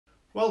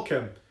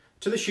Welcome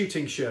to the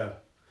shooting show.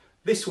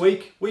 This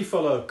week we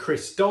follow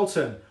Chris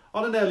Dalton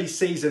on an early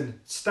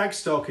season stag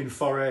stalking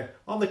foray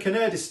on the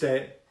Kinnaird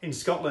Estate in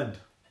Scotland.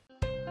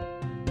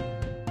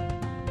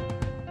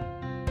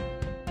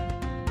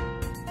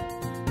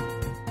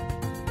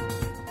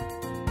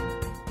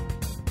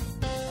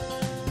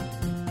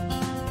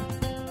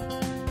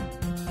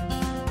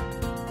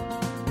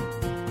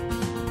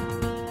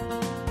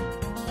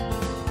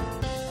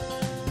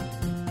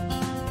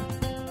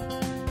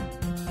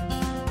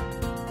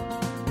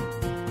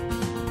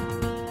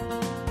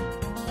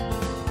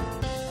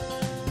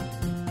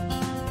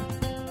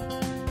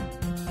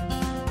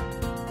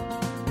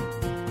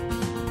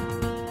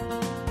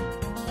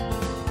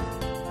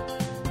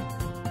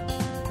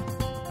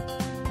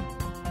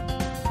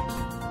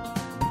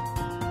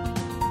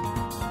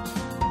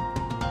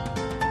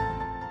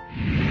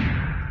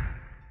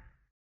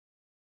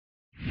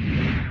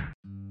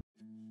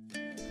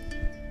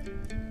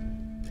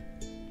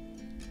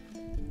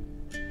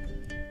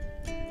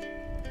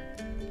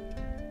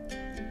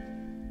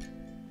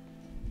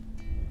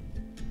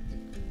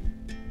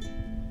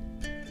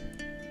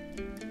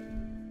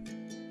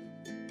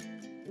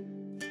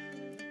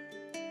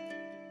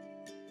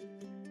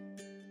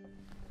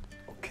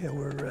 Okay,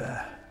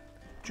 we're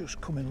just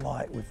coming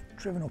light. We've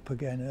driven up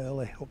again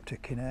early up to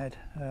Kinnaird.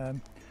 I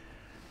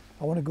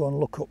want to go and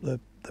look up the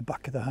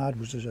back of the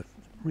hardwoods. There's a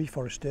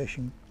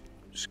reforestation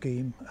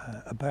scheme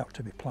about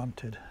to be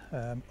planted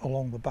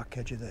along the back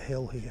edge of the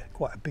hill here.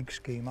 Quite a big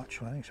scheme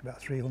actually, I think it's about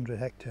 300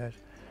 hectares.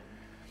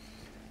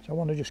 So I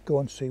want to just go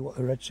and see what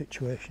the red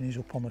situation is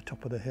up on the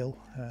top of the hill.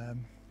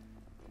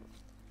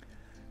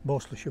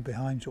 Mostly should be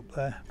hinds up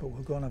there, but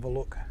we'll go and have a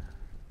look.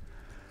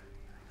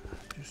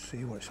 Just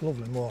see what it's a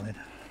lovely morning.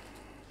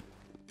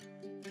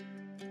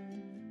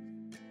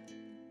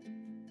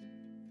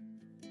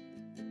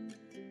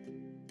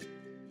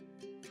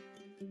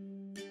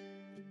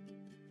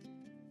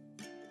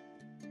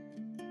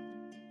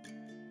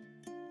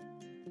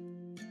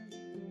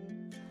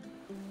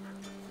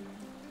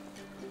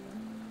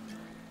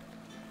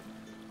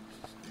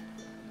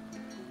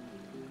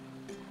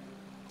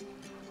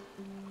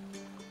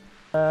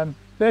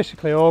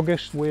 Basically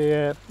August,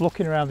 we're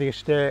looking around the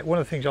estate. One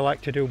of the things I like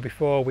to do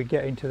before we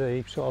get into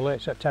the sort of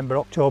late September,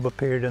 October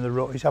period in the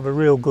rut is have a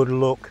real good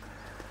look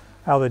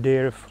how the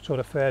deer have sort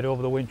of fared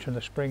over the winter and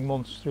the spring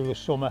months through the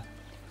summer.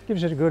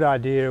 Gives us a good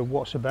idea of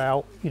what's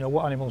about, you know,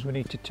 what animals we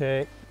need to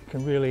take.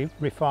 Can really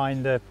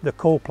refine the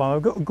cull plan.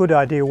 I've got a good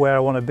idea where I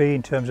want to be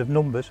in terms of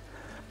numbers.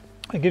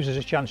 It gives us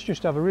a chance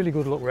just to have a really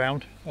good look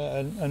round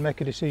and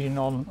make a decision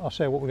on, I'll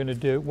say, what we're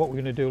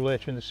going to do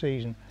later in the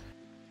season.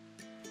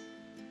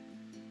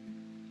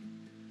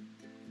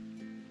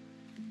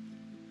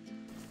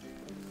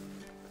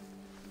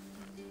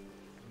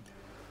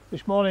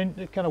 This morning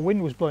the kind of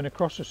wind was blowing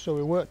across us, so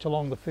we worked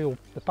along the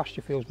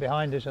pasture fields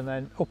behind us and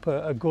then up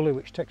a gully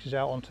which takes us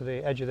out onto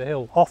the edge of the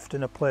hill.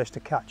 Often a place to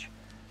catch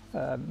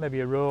maybe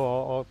a roe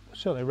or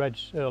certainly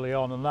reds early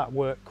on, and that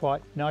worked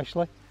quite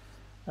nicely.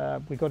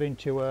 We got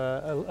into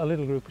a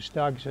little group of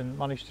stags and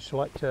managed to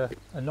select a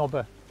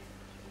knobber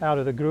out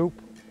of the group.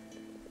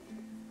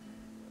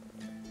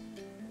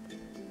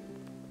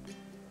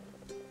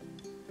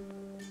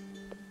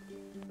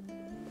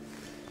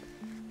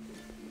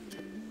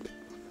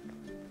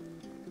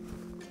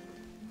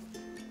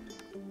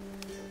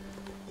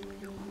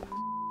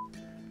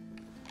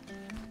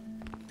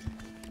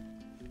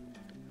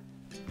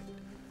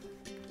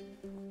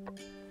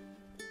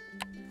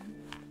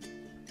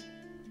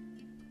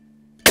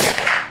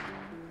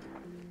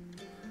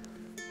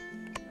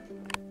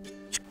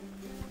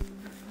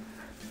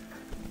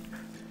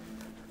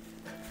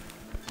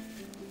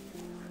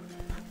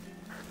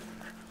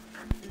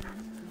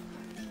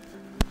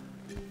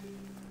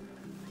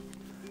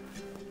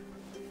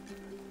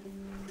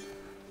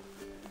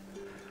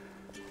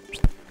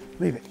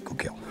 Leave it, good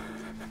kill.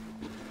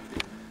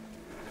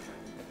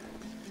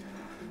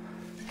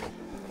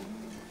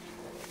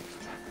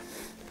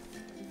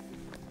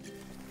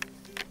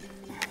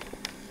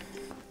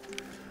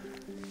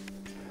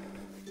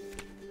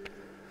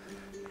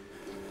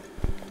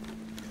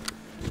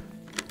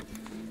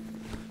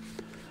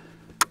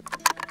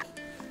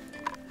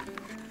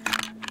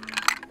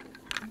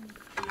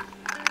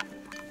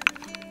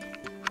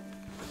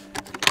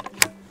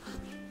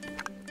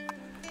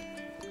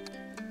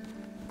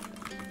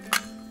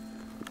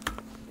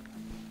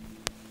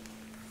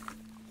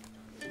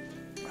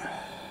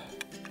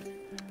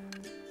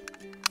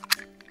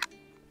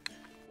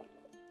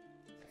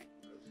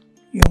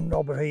 Young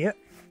knobber here.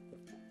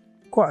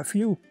 Quite a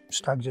few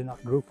stags in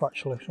that group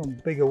actually,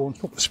 some bigger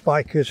ones, up the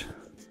spikers.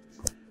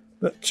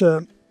 But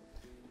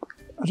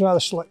I'd rather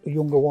select the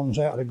younger ones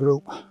out of the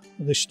group at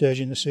this stage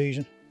in the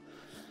season.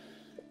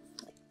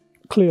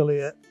 Clearly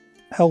a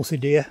healthy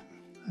deer.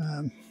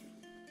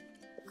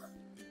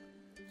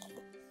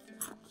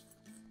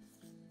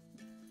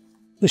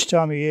 This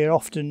time of year,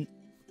 often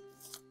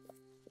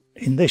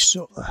in this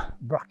sort of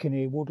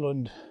brackeny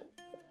woodland,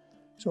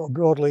 sort of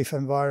broadleaf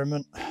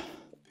environment,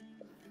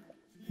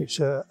 It's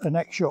a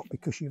neck shot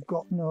because you've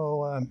got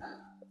no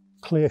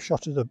clear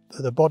shot of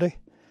the body.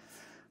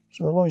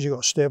 So as long as you've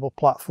got a stable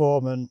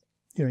platform and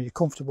you're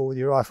comfortable with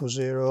your rifle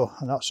zero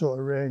and that sort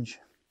of range,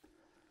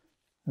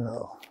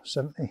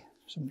 70,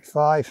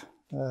 75,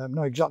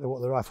 know exactly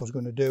what the rifle's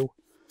going to do.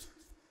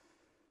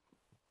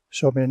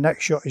 So I mean, a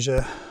neck shot is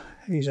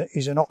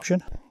an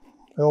option.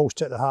 I always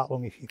take the heart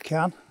lung if you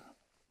can.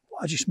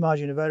 Largest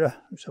margin of error.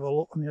 Let's have a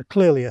look. I mean,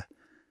 clearly a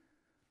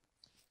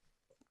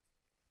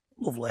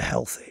lovely,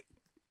 healthy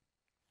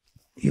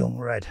young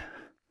red,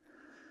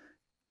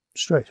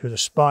 straight through the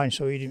spine,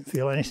 so he didn't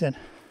feel anything.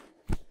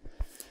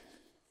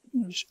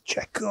 Just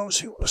check over,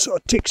 see what the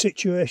sort of tick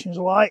situation's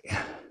like.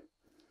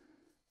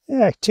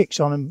 Yeah, ticks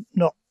on him,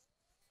 not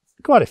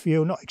quite a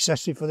few, not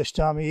excessive for this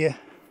time of year.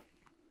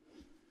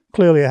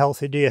 Clearly a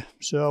healthy deer.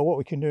 So what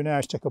we can do now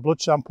is take a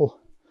blood sample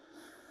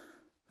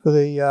for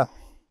the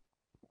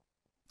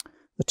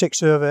tick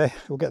survey.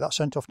 We'll get that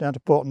sent off down to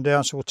Porton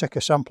Down. So we'll take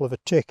a sample of a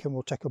tick and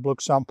we'll take a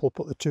blood sample,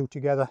 put the two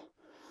together.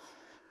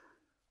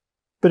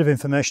 Bit of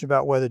information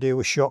about where the deer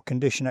was shot,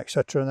 condition,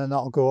 etc., and then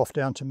that'll go off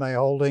down to May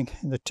Holding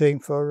in the team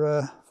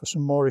for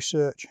some more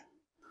research.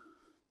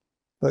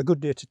 But a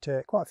good deer to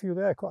take. Quite a few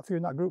there, quite a few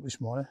in that group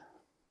this morning.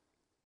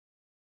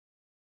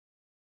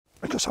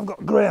 Because I've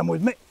got Graham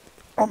with me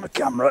on the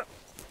camera,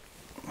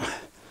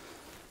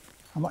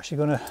 I'm actually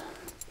going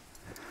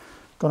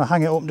to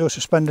hang it up and do a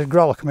suspended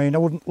gralloch. I mean, I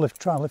wouldn't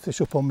try and lift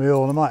this up on my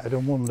own. I might have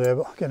done one day,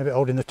 but I'm getting a bit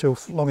old in the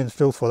tooth, long in the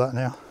tooth for that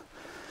now.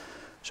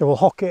 So we'll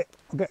hock it.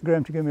 I'll get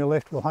Graham to give me a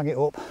lift, we'll hang it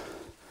up,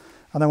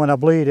 and then when I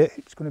bleed it,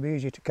 it's going to be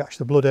easy to catch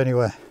the blood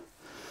anyway.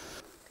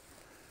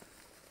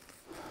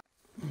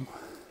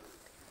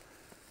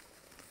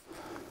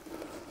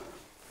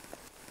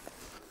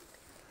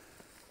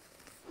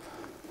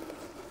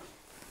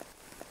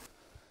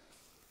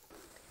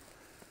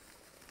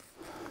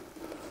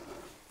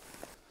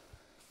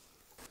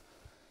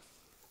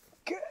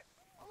 Okay.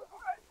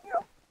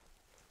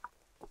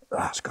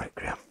 That's got it,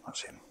 Graham,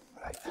 that's him,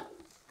 right.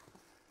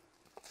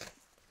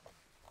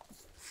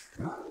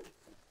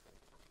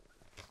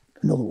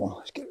 Another one,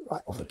 let's get it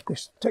right off it.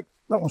 That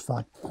one's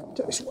fine.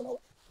 Take this one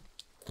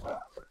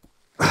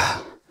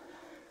out.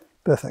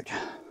 Perfect.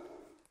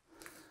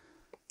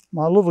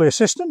 My lovely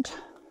assistant.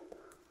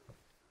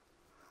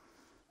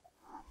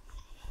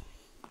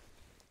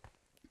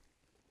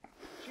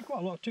 See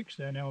quite a lot of ticks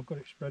there now, I've got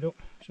it spread up.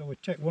 So we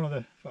take one of the,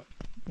 in fact,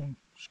 one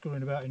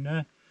screwing about in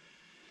there.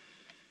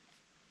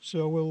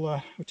 So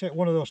we'll take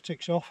one of those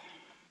ticks off,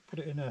 put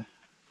it in a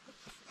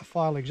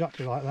file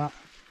exactly like that,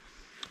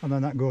 and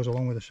then that goes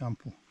along with the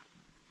sample.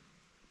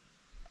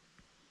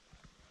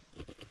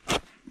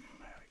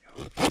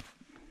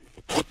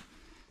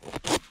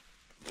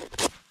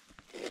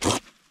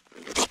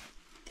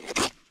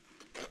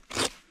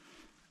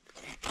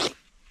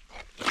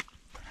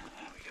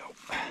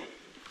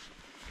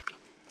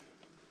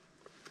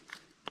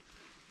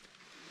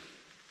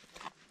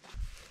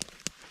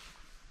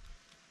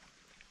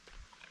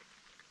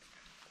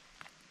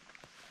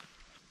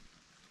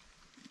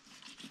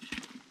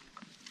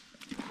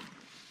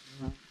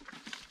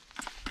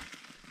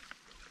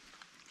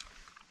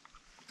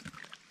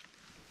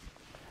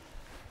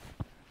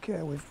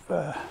 Okay, we've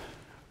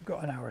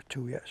got an hour or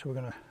two yet, so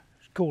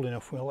it's cool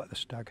enough, we'll let the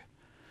stag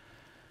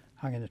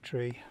hang in the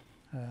tree.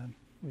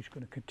 We're just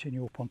going to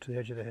continue up onto the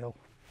edge of the hill,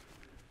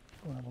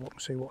 go and have a look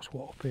and see what's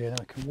what up here, then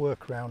we can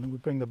work around and we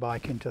bring the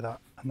bike into that,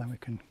 and then we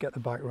can get the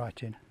bike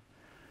right in,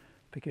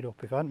 pick it up.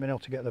 If I hadn't been able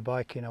to get the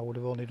bike in, I would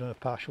have only done a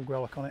partial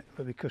gralloch on it,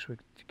 but because we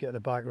get the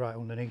bike right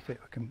underneath it,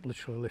 we can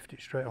literally lift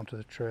it straight onto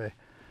the tray,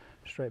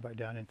 straight back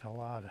down into the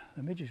larder.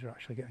 The midges are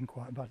actually getting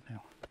quite bad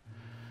now.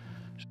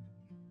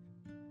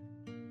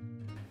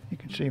 You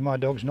can see my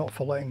dog's not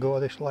for letting go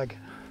of this leg.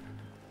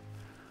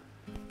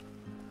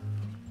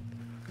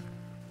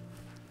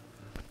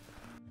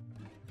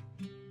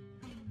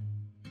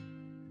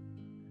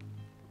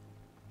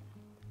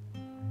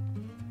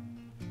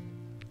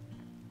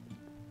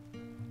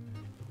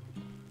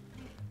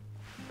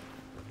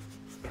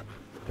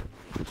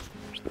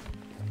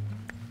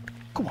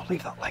 Come on,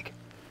 leave that leg.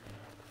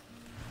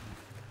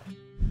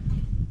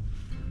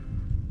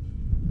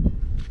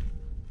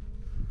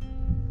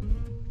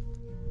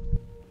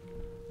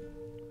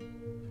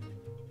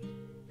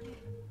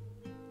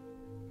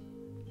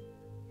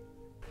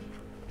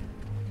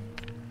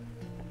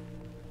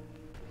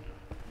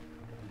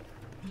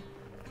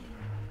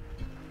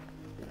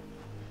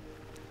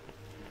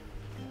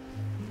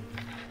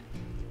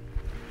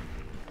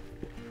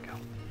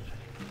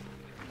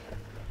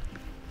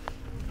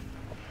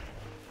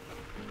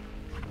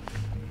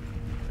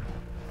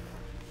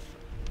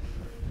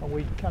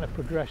 We kind of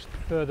progressed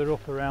further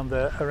up around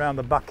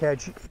the back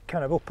edge,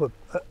 kind of up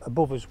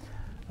above us,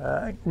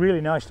 really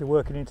nicely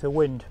working into the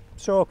wind.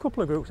 So a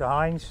couple of groups of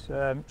hinds,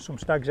 some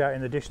stags out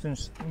in the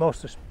distance,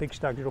 most of the big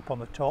stags are up on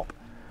the top,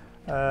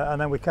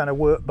 and then we kind of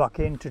worked back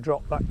in to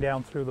drop back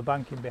down through the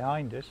banking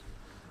behind us.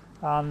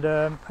 And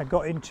I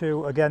got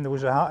into, again, there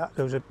was a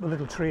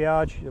little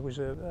triage. There was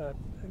a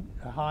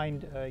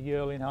hind, a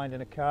yearling hind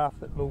and a calf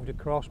that moved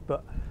across,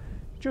 but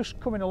just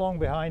coming along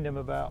behind him,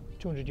 about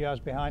 200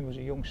 yards behind, was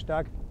a young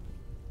stag,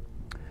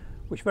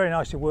 which very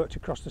nicely worked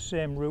across the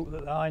same route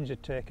that the hinds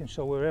had taken,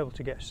 so we were able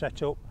to get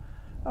set up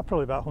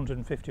probably about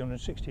 150,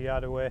 160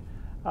 yards away,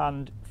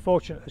 and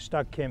fortunately the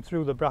stag came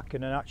through the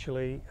bracken and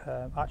actually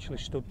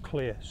stood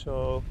clear,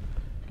 so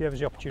gave us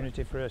the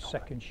opportunity for a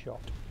second shot.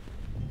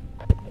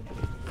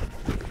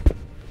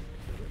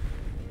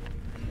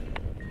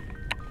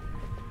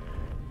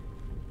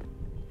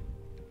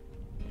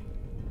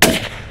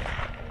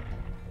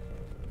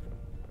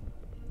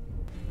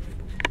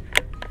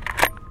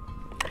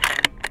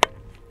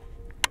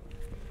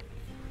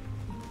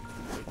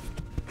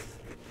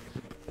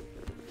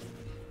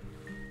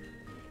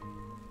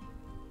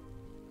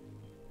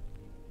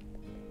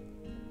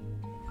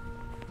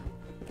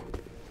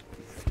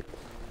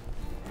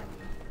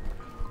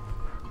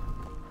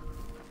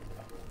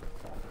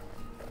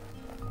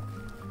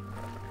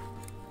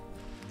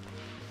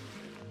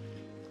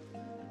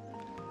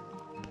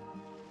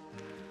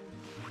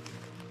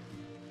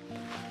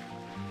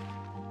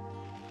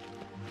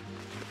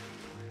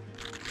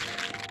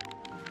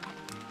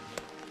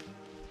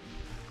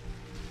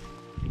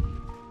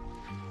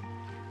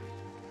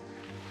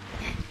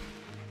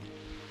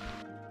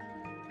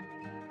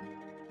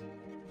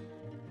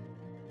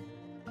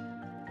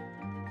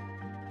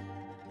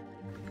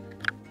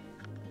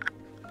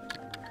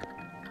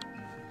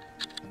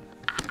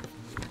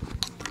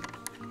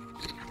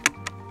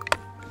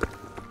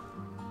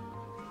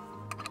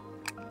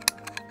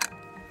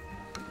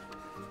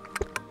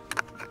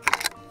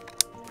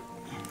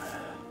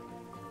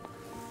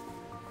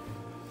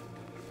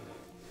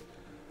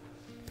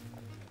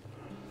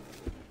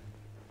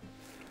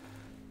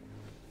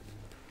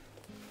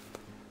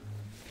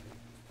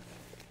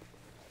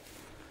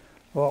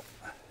 Well,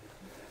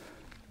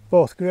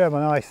 both Graham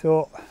and I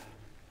thought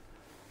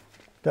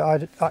that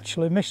I'd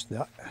actually missed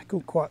that. I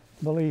couldn't quite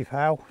believe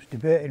how. I was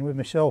debating with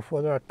myself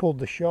whether I'd pulled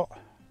the shot.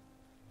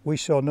 We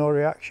saw no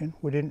reaction,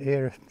 we didn't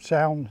hear a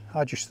sound.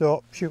 I just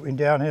thought, shooting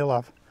downhill,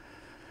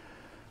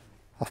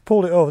 I've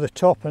pulled it over the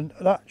top, and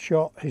that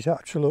shot is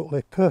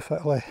absolutely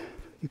perfectly,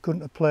 you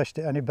couldn't have placed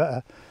it any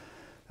better.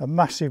 A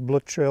massive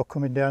blood trail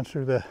coming down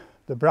through the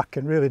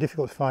bracken. Really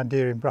difficult to find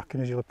deer in bracken,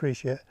 as you'll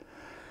appreciate.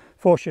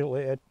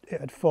 Fortunately it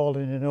had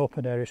fallen in an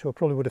open area, so I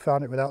probably would have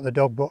found it without the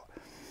dog, but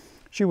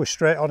she was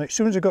straight on it. As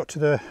soon as I got to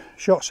the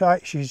shot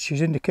site, she's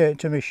indicating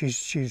to me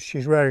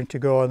she's raring to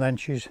go, and then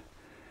she's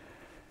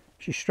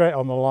straight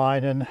on the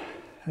line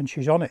and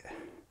she's on it.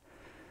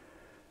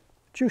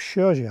 Just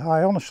shows you,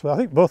 I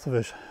think both of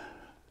us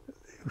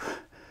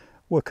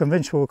were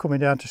convinced we were coming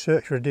down to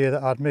search for a deer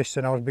that I'd missed,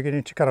 and I was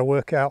beginning to kind of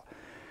work out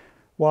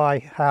why,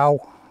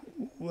 how,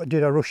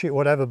 did I rush it,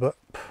 whatever, but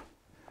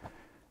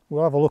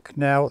we'll have a look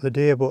now at the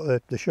deer.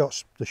 But the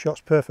shot's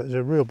perfect. There's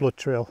a real blood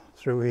trail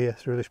through here,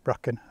 through this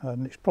bracken,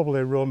 and it's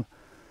probably run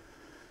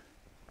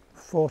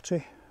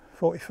 40,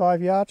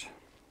 45 yards.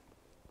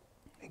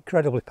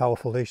 Incredibly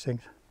powerful, these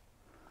things.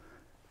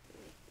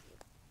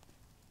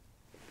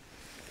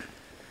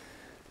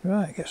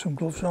 Right, get some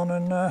gloves on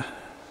and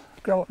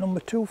grab up number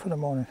 2 for the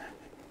morning.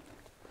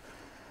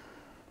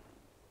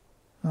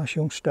 Nice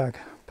young stag.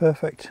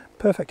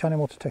 Perfect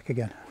animal to take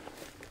again.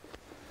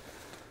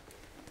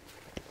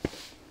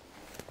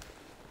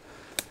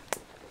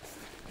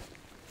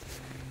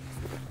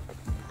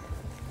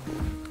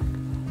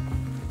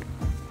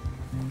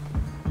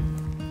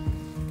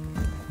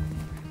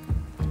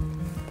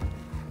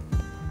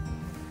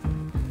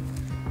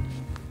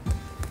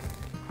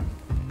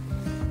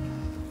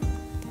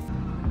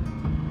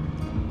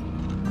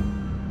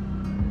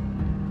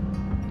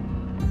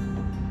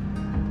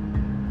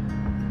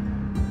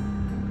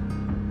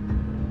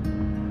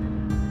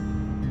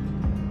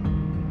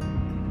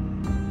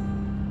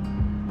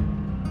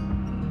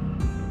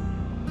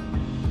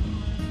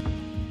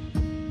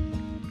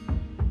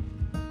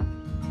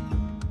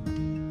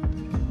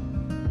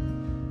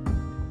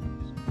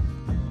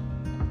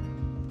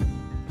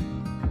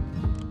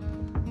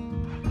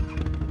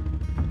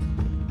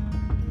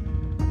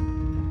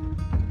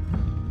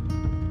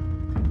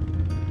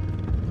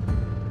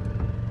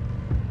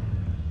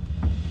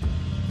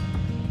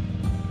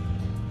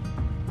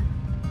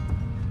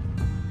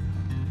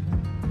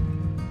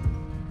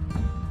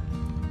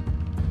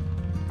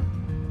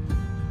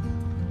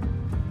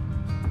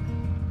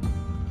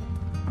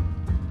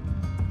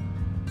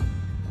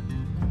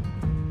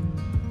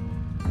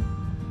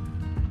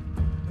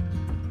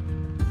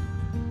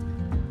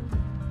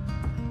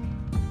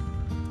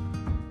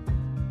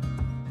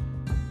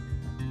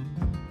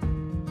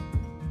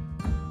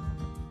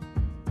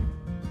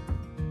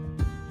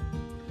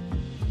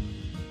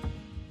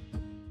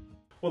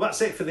 Well,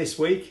 that's it for this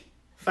week.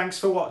 Thanks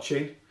for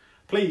watching.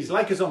 Please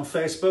like us on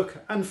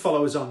Facebook and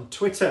follow us on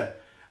Twitter.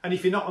 And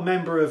if you're not a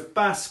member of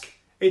Basque,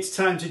 it's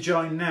time to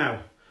join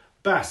now.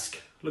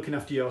 Basque, looking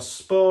after your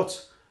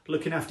sport,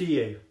 looking after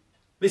you.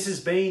 This has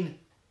been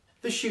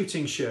The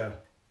Shooting Show.